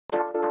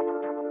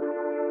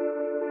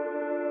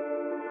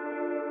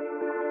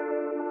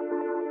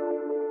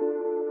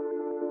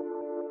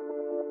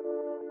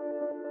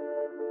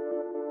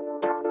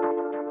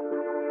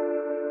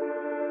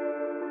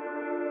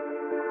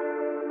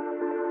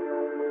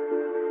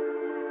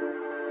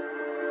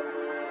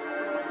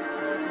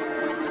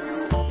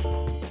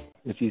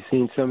if you've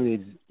seen some of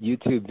these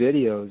YouTube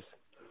videos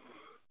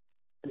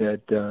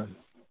that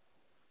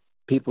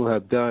people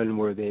have done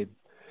where they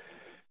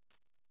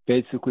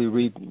basically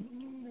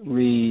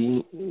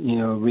redone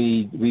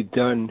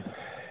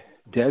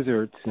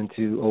deserts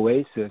into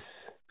oasis.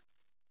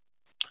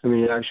 I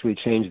mean, it actually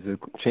changes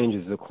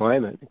the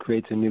climate. It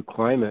creates a new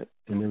climate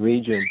in the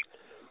region.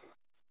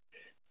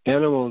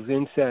 Animals,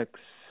 insects,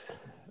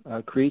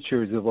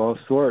 creatures of all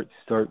sorts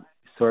start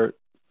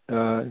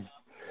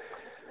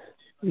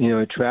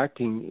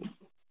attracting.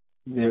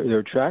 They're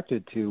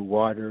attracted to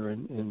water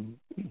and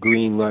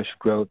green, lush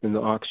growth and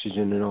the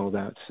oxygen and all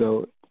that.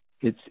 So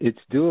it's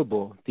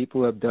doable.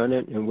 People have done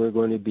it, and we're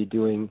going to be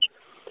doing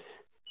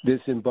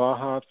this in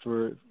Baja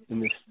for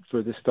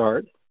the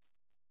start.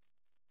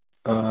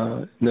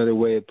 Another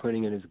way of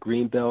putting it is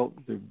Greenbelt.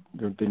 There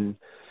have been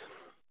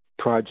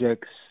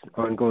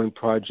ongoing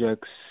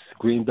projects,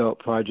 Greenbelt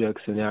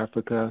projects in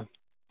Africa.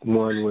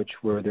 One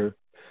where they're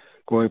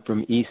going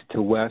from east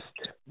to west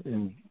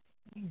and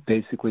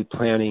basically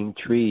planting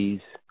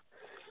trees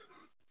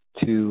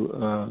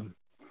to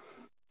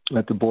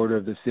at the border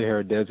of the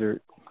Sahara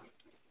Desert,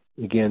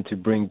 again, to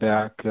bring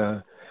back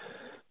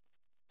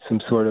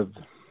some sort of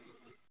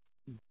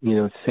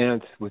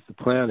sense with the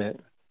planet,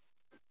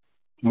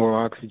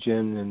 more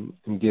oxygen,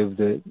 and give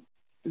the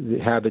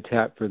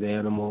habitat for the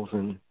animals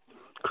and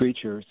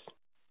creatures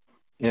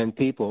and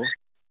people,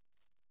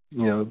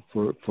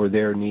 for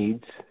their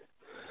needs.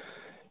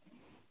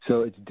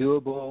 So it's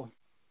doable,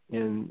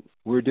 and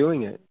we're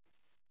doing it.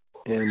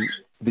 And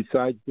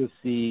besides just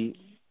the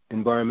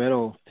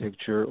environmental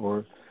picture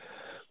or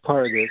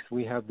part of this,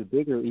 we have the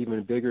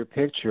even bigger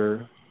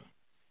picture,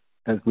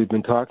 as we've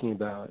been talking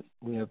about.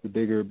 We have the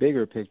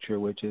bigger picture,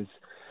 which is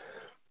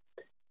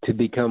to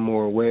become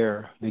more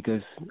aware,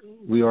 because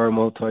we are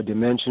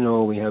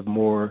multidimensional. We have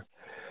more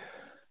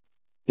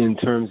in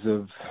terms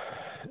of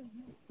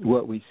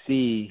what we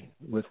see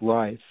with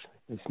life.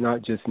 It's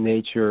not just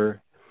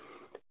nature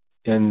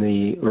and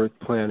the Earth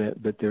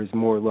planet, but there's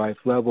more life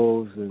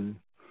levels and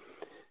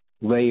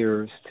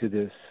layers to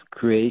this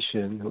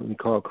creation, what we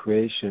call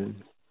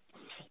creation.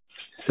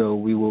 So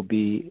we will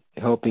be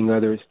helping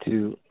others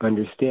to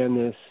understand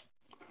this,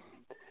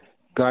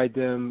 guide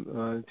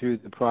them through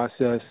the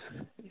process,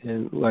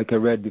 and like I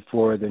read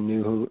before, the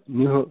New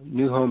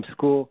Home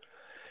School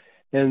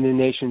and the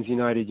Nations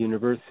United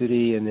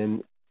University, and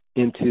then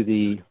into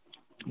the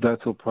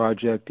Vessel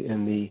Project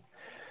and the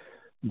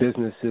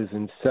businesses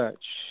and such.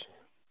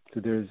 So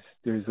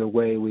there's a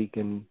way we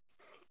can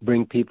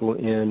bring people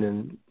in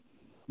and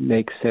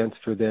make sense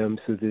for them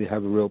so they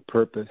have a real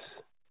purpose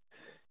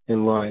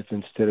in life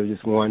instead of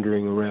just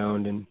wandering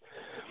around and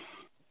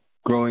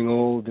growing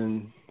old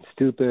and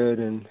stupid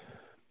and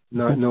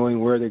not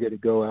knowing where they're going to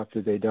go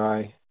after they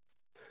die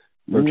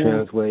or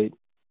translate.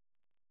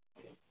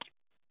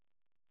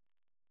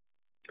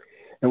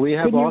 And we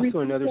have also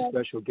another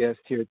special guest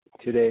here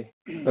today.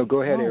 Oh,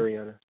 go ahead,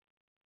 Ariana.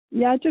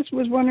 Yeah, I just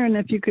was wondering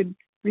if you could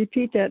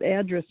repeat that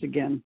address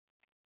again.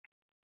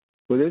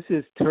 Well, this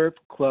is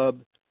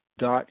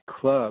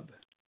turfclub.club.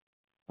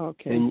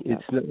 Okay. And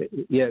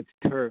it's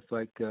turf,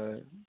 like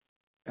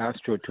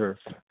AstroTurf.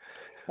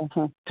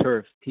 Uh-huh.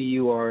 Turf,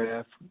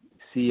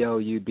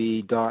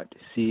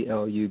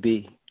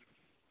 TURFCLUB.CLUB.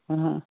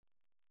 Uh-huh.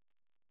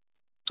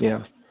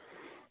 Yeah.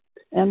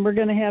 And we're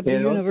going to have the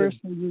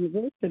Universal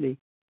University.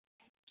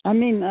 I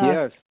mean,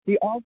 yes. The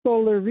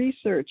All-Solar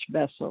Research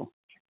Vessel.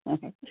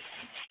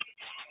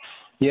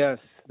 Yes,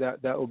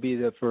 that will be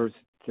the first,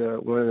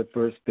 one of the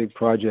first big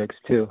projects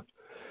too,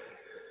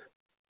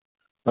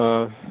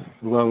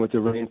 along with the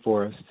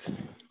rainforests.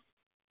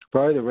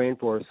 Probably the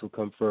rainforest will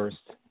come first,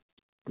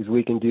 because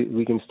we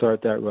can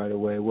start that right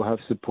away. We'll have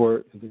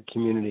support of the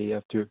community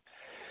after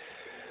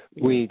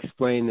we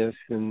explain this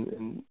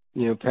and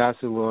pass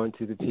it along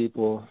to the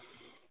people,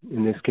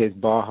 in this case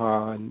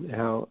Baja, and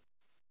how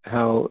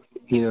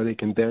they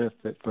can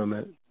benefit from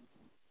it.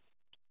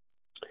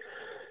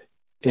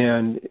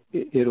 And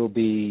it'll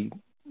be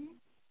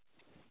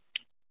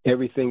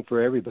everything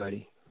for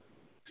everybody.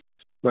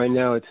 Right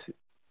now it's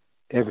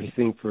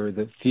everything for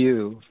the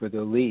few, for the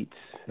elites.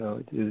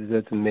 So it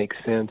doesn't make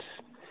sense.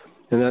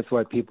 And that's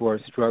why people are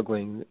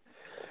struggling.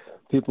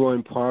 People are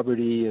in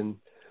poverty, and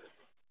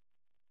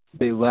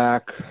they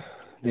lack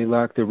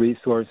the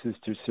resources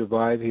to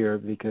survive here,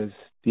 because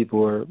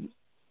people are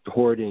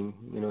hoarding.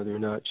 They're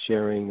not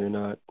sharing. They're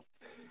not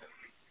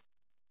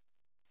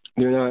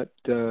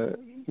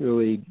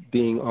really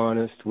being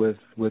honest with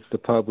the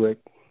public.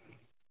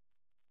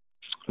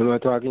 I'm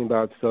not talking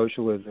about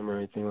socialism or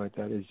anything like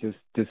that. It's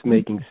just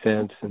making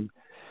sense, and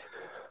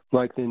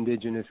like the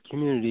indigenous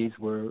communities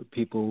where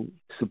people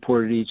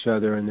supported each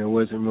other and there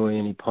wasn't really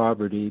any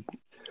poverty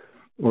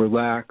or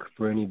lack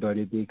for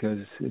anybody, because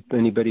if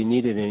anybody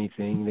needed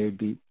anything, they'd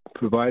be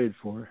provided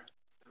for.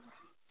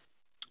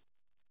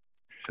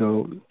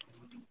 So,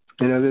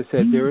 and as I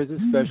said, there is a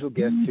special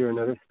guest here,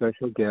 another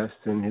special guest,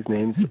 and his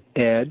name's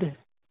Ed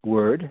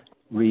Word.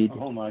 Read Ed.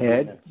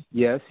 Goodness.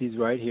 Yes, he's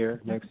right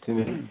here next to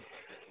me.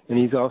 And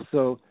he's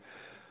also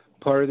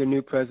part of the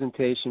New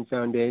Presentation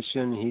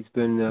Foundation. He's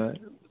been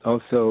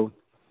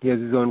he has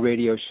his own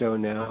radio show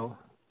now,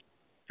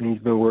 and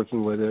he's been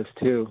working with us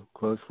too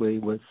closely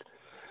with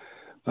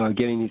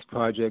getting these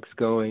projects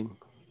going.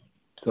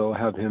 So I'll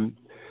have him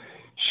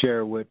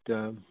share what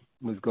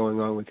was going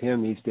on with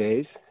him these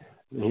days.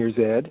 And here's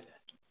Ed.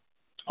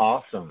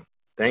 Awesome.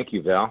 Thank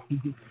you, Val.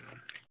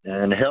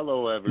 And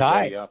hello,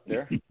 everybody out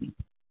there.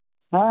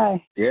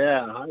 Hi.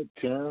 Yeah, hi,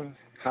 Tim.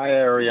 Hi,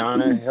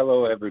 Ariana.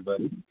 Hello,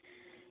 everybody.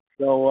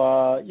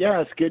 So,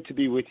 it's good to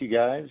be with you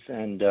guys.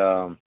 And,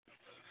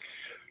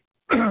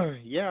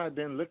 I've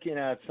been looking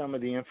at some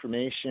of the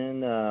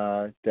information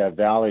that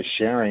Val is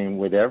sharing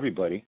with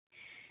everybody.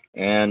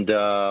 And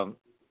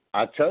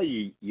I tell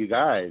you, you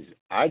guys,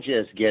 I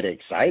just get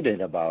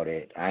excited about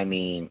it. I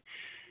mean,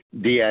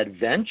 the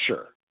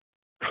adventure.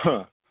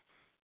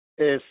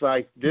 It's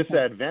like this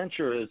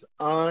adventure is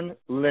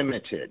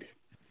unlimited.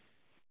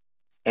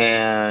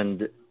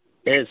 And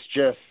it's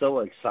just so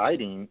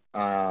exciting,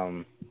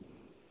 and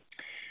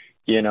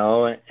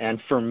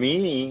for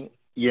me,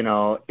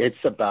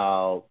 it's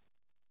about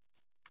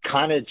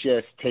kind of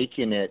just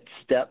taking it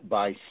step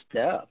by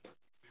step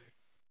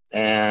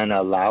and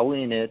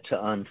allowing it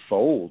to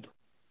unfold.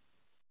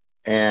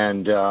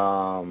 And,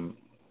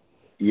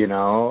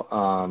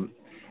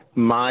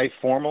 my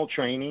formal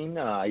training,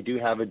 I do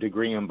have a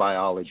degree in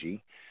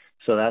biology.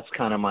 So that's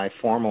kind of my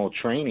formal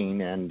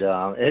training. And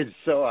it's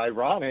so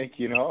ironic,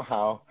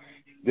 how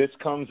this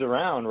comes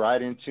around right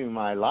into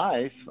my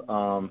life,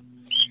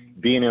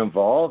 being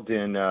involved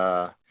in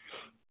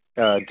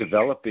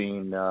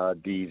developing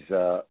these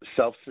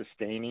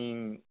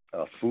self-sustaining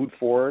food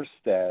forests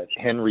that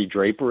Henry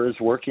Draper is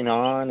working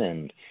on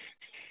and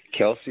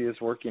Kelsey is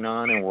working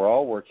on, and we're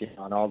all working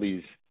on all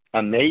these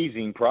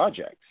amazing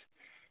projects.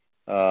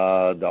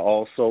 The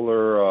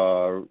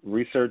all-solar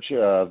research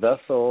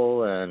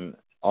vessel and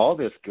all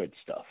this good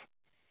stuff.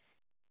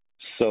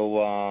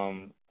 So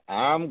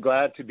I'm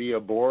glad to be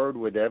aboard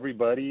with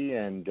everybody,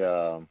 and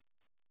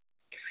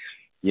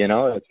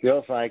it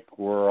feels like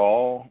we're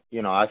all,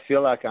 I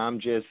feel like I'm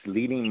just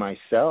leading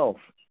myself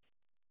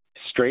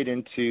straight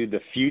into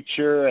the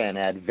future and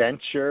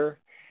adventure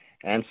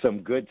and some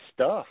good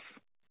stuff.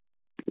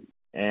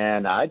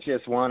 And I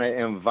just want to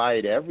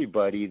invite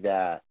everybody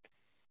that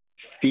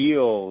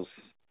feels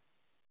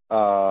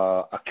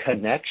a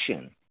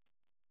connection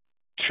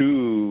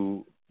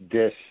to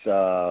this.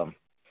 For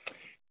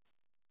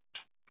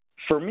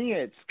me,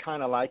 it's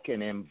kind of like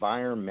an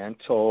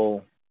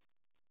environmental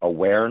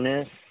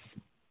awareness,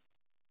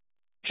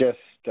 just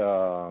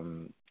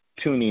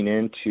tuning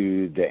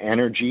into the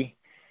energy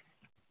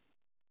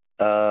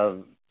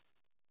of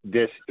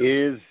this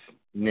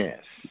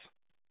isness,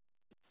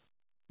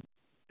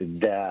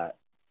 that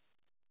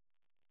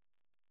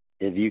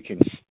if you can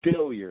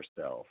still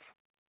yourself,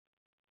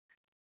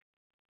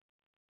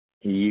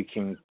 you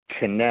can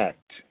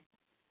connect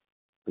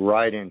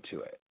right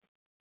into it.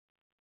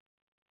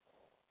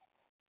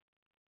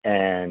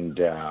 And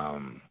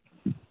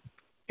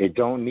it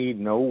don't need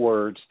no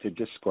words to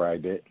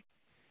describe it.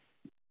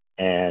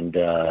 And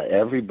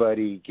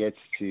everybody gets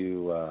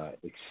to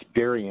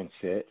experience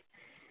it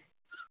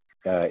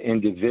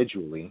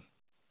individually.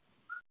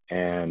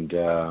 And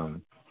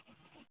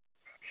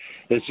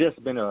it's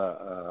just been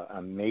a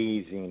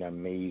amazing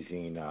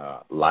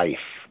life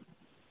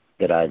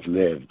that I've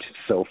lived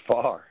so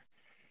far.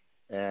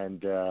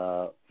 And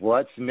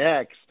what's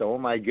next? Oh,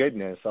 my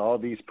goodness, all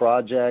these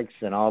projects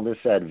and all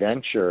this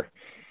adventure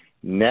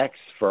next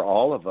for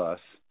all of us.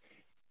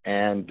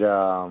 And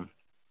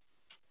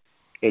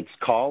it's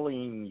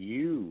calling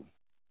you.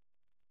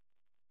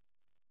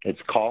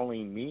 It's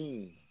calling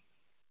me.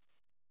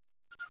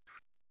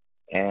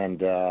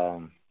 And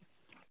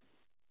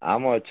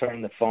I'm going to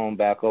turn the phone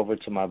back over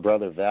to my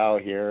brother Val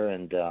here,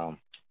 and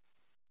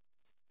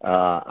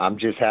I'm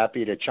just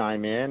happy to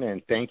chime in,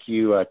 and thank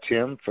you,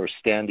 Tim, for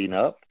standing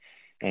up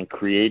and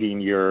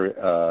creating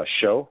your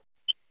show,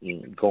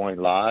 going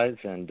live,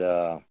 and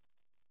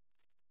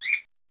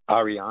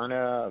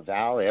Ariana,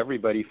 Val,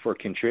 everybody for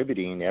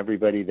contributing,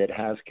 everybody that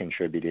has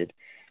contributed.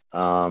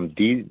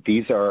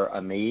 These are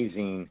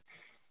amazing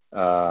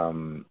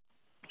times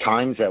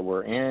that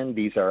we're in.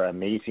 These are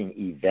amazing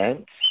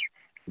events.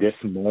 This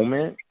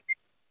moment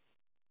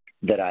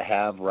that I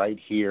have right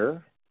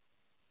here,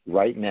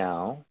 right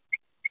now,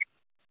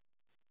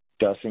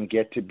 doesn't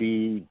get to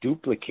be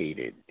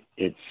duplicated.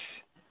 It's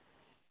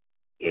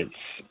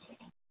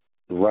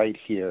right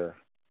here,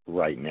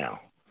 right now.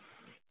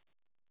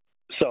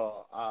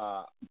 So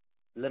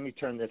let me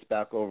turn this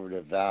back over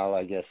to Val.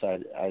 I guess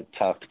I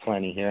talked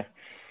plenty here.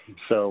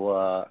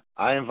 So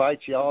I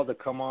invite you all to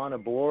come on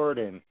aboard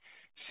and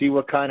see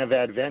what kind of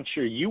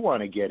adventure you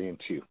want to get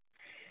into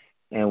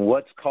and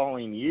what's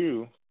calling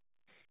you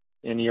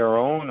in your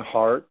own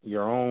heart,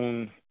 your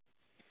own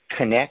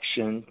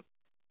connection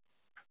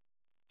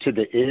to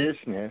the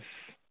isness,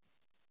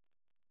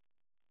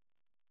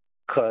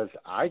 because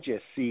I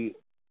just see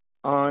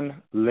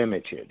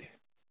unlimited.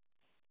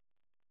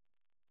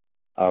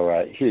 All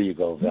right, here you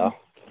go, Val.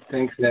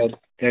 Thanks, Ed.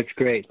 That's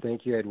great.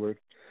 Thank you, Edward.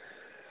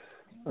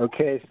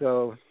 Okay,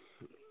 so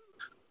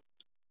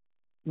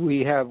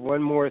we have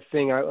one more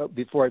thing.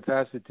 Before I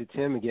pass it to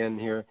Tim again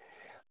here,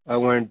 I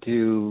wanted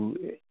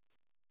to,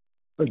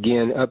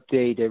 again,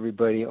 update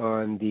everybody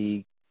on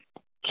the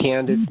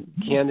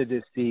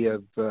candidacy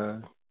of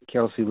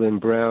Kelsey Lynn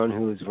Brown,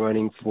 who is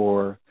running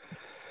for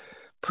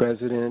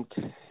president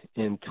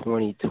in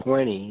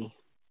 2020.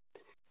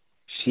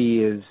 She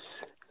is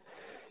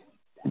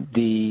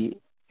in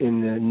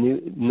the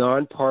new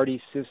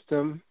non-party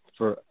system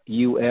for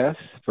U.S.,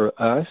 for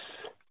us.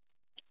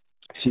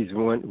 She's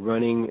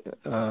running,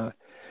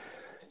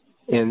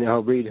 and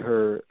I'll read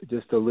her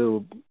just a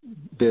little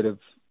bit of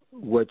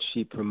what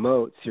she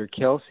promotes here.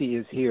 Kelsey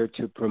is here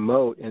to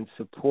promote and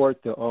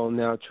support the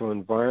all-natural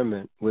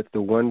environment with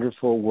the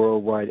wonderful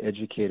worldwide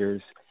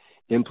educators'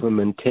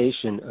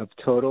 implementation of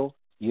total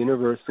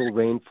universal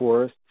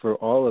rainforest for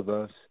all of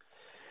us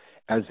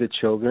as the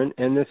children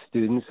and the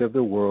students of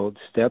the world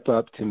step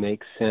up to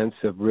make sense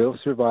of real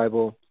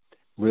survival,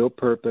 real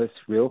purpose,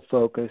 real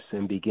focus,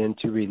 and begin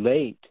to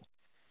relate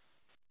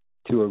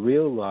to a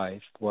real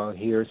life while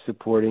here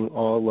supporting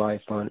all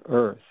life on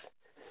Earth.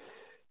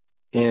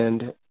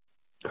 And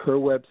her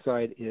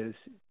website is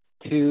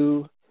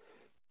new,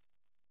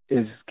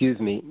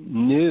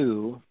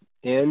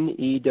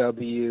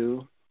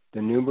 NEW,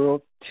 the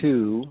numeral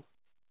 2,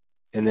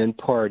 and then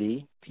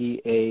party,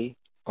 PARTY,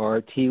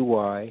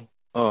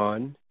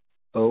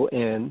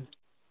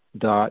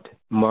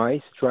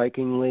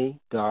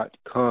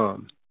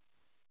 mystrikingly.com.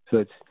 So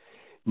it's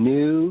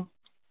new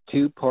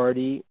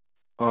 2party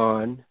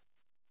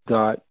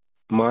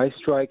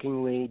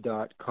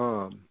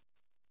mystrikingly.com.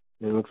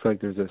 It looks like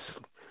there's a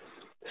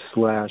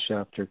slash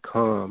after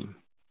com.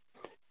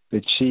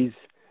 But she's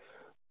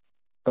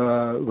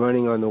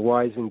running on the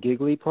Wise and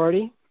Giggly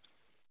Party.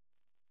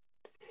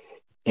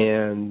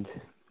 And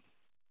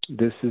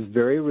this is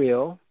very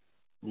real.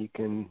 You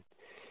can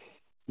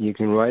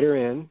write her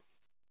in,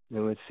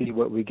 and let's see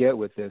what we get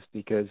with this,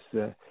 because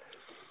the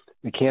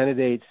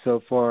candidates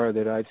so far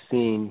that I've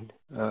seen,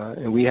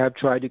 and we have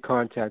tried to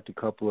contact a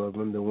couple of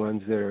them, the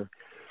ones that are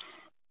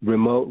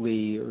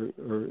remotely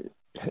or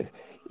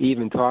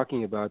even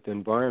talking about the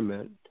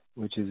environment,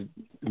 which is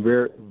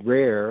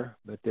rare,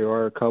 but there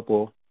are a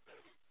couple.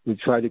 We've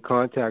tried to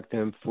contact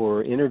them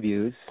for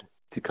interviews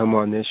to come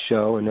on this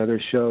show and other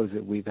shows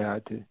that we've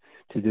had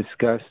to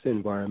discuss the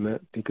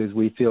environment, because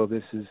we feel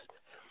this is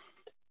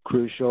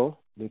crucial,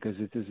 because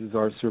this is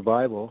our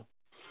survival.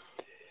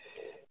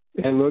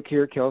 And look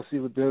here, Kelsey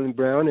Lynn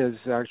Brown is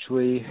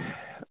actually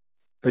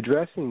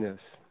addressing this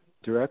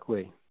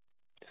directly.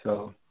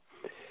 So,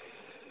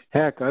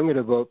 heck, I'm going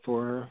to vote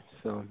for her.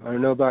 So I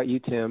don't know about you,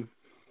 Tim.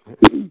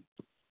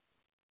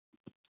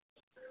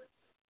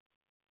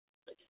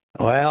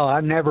 Well,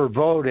 I've never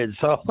voted,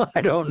 so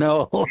I don't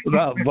know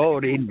about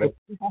voting. But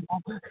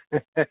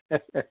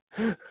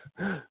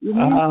you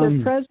mean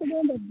for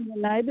President of the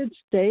United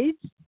States?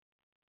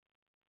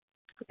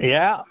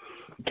 Yeah,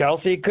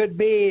 Kelsey could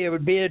be. It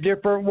would be a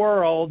different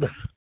world.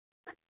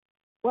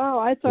 Wow,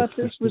 I thought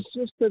this was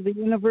just for the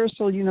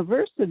Universal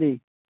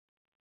University.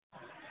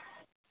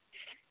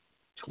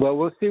 Well,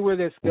 we'll see where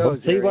this goes.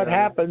 We'll see what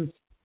happens.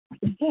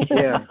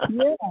 Yeah.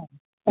 Yeah.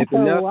 If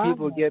enough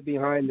people get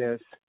behind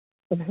this.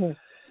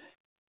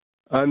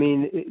 I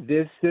mean,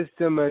 this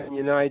system in the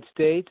United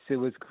States, it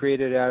was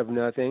created out of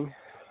nothing.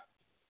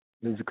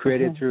 It was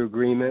created through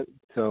agreement.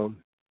 So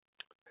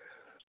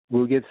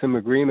we'll get some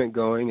agreement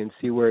going and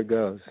see where it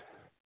goes.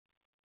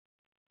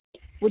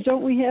 Well,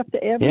 don't we have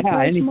to advertise more?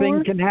 Yeah,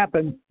 anything can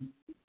happen.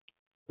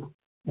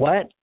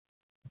 What?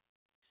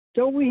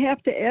 Don't we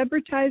have to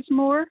advertise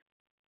more?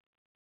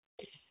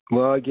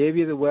 Well, I gave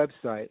you the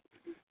website.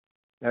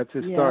 That's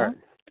a start.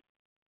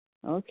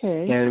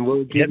 Okay. And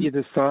we'll give you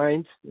the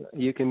signs.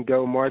 You can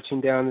go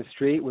marching down the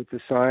street with the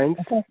signs.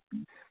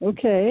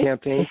 Okay.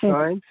 Campaign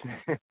signs.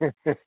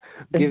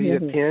 Give you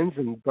the pins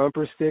and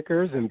bumper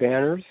stickers and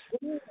banners.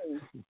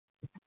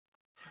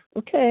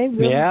 Okay.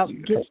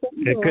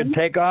 It could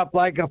take off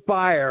like a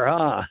fire,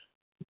 huh?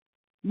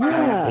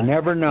 Yeah. You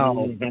never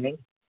know.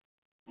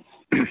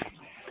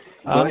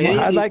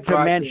 I'd like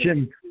to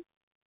mention.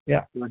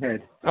 Yeah. Go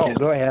ahead.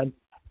 Go ahead.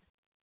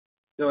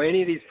 So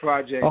any of these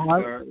projects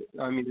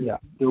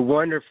they're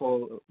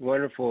wonderful,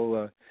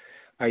 wonderful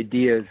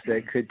ideas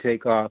that could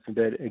take off.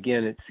 But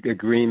again, it's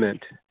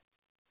agreement.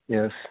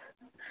 Yes.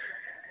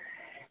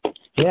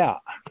 Yeah.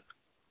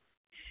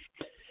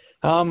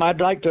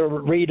 I'd like to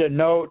read a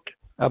note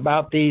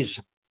about these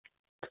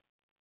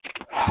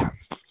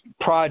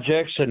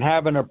projects and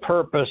having a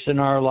purpose in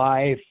our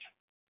life.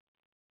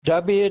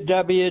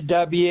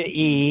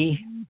 WWWE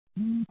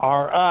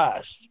are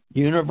us,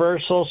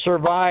 universal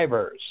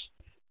survivors,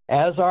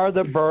 as are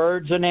the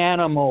birds and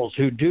animals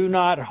who do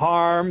not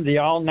harm the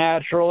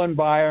all-natural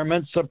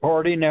environment,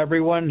 supporting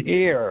everyone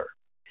here.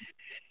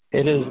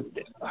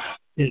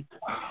 It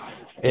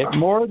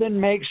more than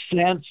makes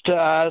sense to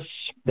us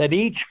that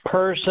each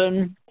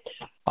person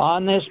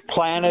on this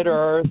planet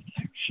Earth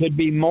should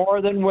be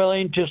more than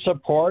willing to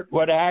support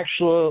what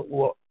actually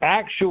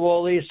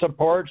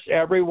supports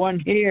everyone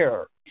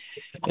here.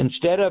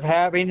 instead of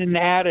having an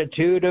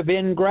attitude of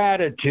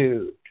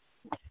ingratitude.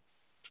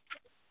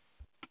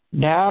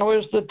 Now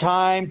is the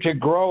time to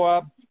grow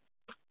up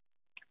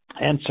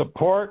and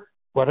support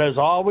what has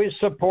always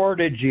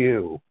supported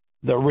you,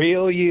 the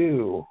real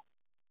you.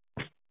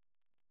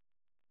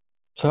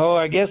 So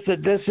I guess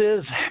that this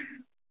is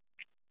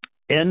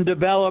in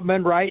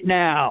development right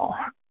now,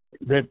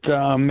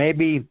 that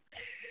maybe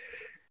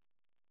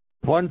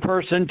one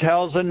person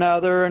tells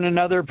another and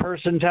another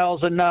person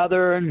tells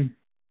another, and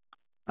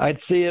I'd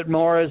see it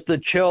more as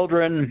the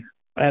children,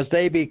 as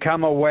they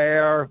become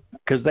aware,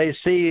 because they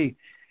see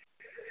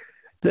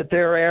that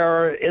their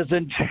air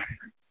isn't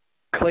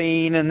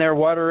clean and their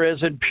water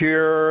isn't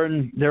pure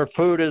and their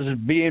food is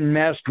being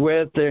messed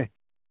with.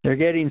 They're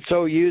getting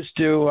so used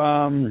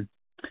to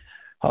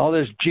all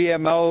this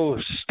GMO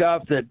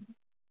stuff that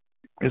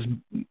is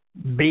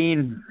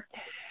being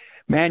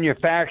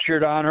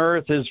manufactured on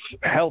Earth as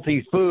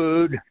healthy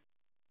food.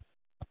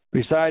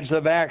 Besides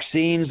the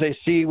vaccines, they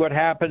see what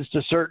happens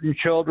to certain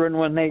children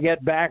when they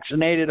get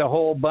vaccinated, a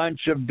whole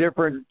bunch of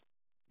different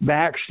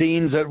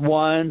vaccines at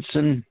once,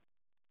 and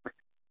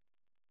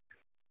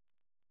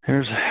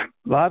there's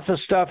lots of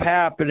stuff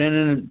happening,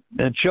 and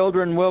the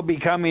children will be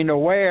becoming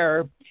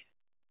aware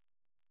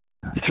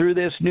through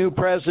this new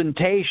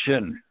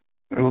presentation.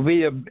 It will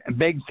be a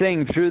big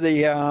thing through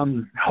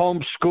the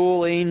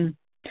homeschooling.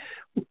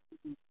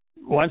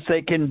 Once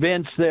they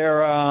convince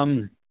their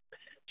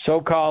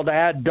so-called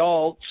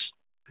adults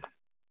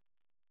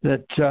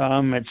that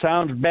it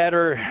sounds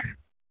better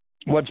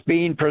what's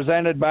being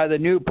presented by the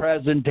new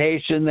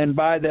presentation than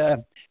by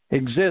the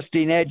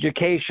existing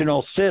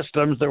educational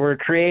systems that were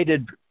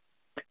created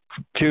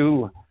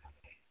to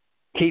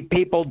keep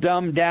people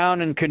dumbed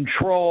down and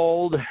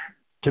controlled,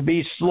 to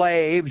be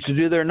slaves, to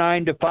do their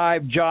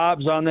 9-to-5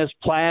 jobs on this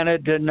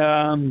planet,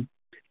 and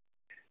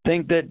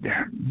think that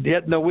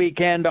getting the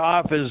weekend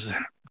off is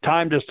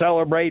time to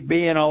celebrate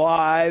being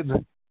alive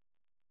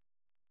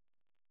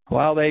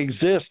while they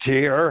exist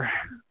here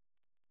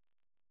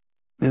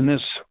in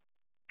this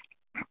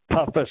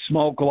puff of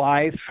smoke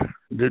life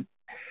that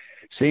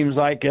seems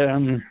like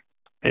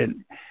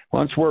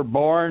once we're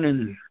born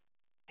and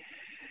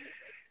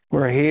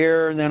we're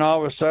here, and then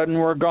all of a sudden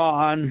we're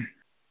gone.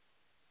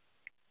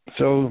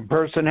 So the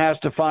person has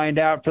to find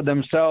out for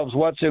themselves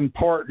what's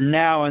important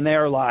now in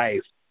their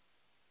life.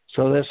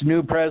 So this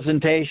new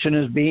presentation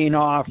is being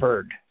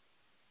offered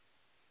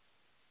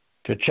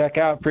to check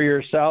out for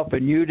yourself,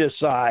 and you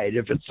decide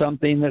if it's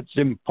something that's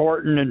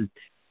important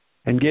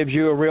and gives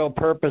you a real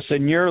purpose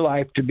in your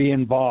life to be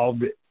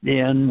involved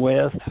in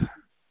with.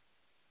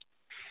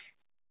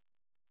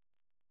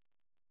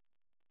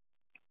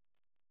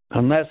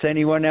 Unless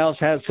anyone else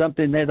has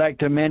something they'd like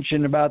to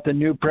mention about the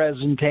new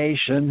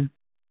presentation,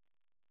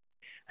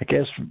 I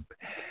guess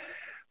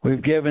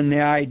we've given the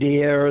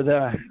idea or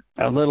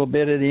a little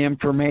bit of the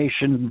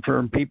information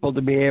for people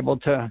to be able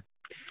to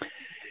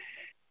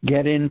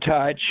get in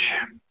touch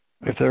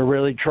if they're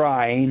really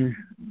trying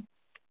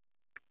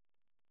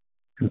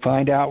and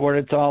find out what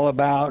it's all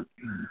about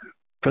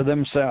for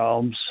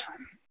themselves.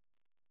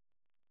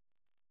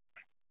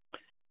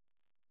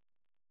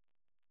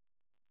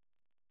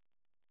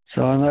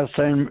 So unless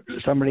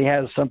somebody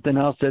has something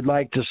else they'd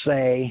like to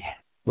say,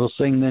 we'll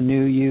sing the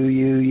new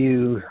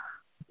you.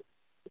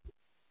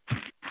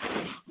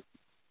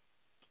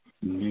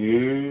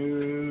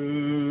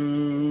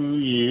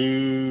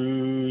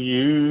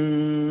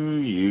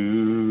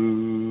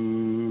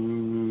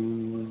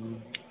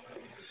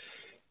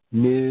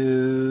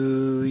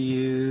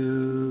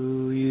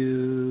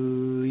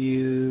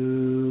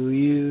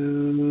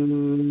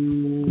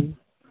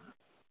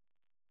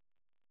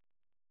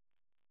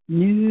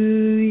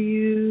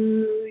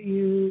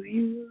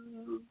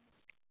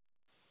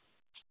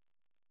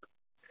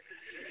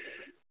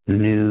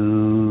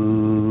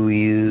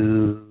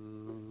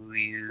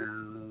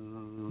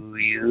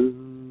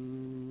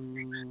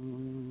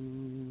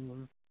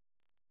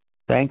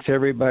 Thanks,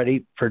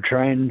 everybody, for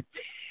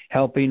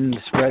helping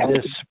spread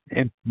this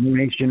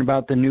information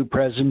about the new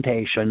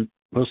presentation.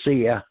 We'll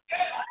see ya.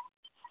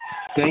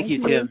 Thank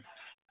you, Tim.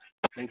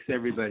 Thanks,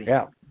 everybody.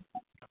 Yeah.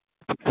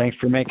 Thanks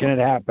for making it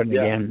happen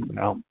again.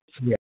 Well,